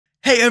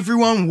Hey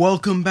everyone,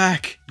 welcome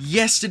back.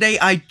 Yesterday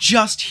I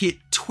just hit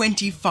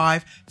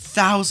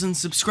 25,000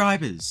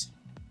 subscribers.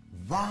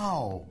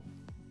 Wow.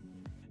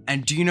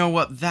 And do you know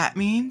what that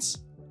means?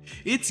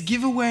 It's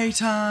giveaway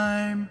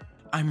time.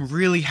 I'm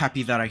really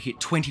happy that I hit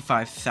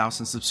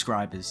 25,000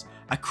 subscribers.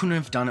 I couldn't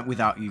have done it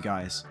without you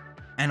guys.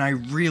 And I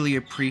really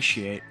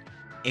appreciate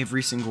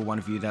every single one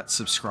of you that's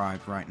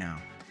subscribed right now.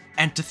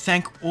 And to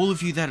thank all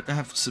of you that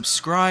have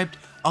subscribed,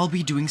 I'll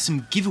be doing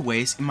some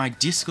giveaways in my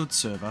Discord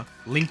server,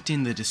 linked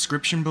in the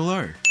description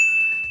below.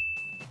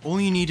 All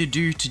you need to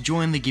do to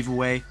join the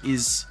giveaway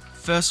is,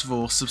 first of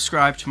all,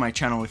 subscribe to my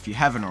channel if you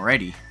haven't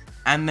already,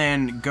 and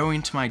then go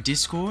into my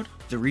Discord,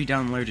 the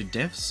re-downloaded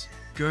devs,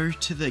 go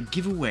to the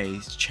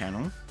giveaways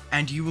channel,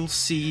 and you will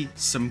see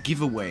some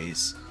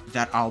giveaways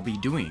that I'll be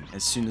doing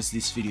as soon as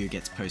this video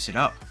gets posted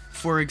up.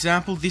 For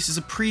example, this is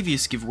a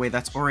previous giveaway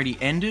that's already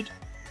ended,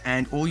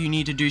 and all you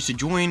need to do to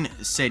join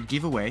said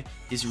giveaway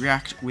is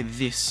react with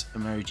this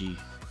emoji.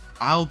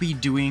 I'll be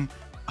doing,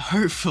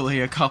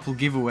 hopefully, a couple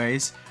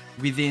giveaways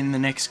within the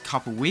next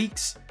couple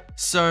weeks,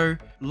 so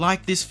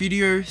like this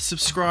video,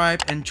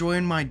 subscribe, and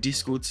join my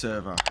Discord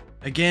server.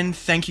 Again,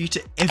 thank you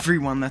to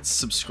everyone that's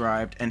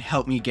subscribed and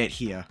helped me get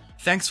here.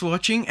 Thanks for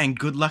watching, and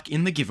good luck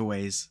in the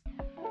giveaways.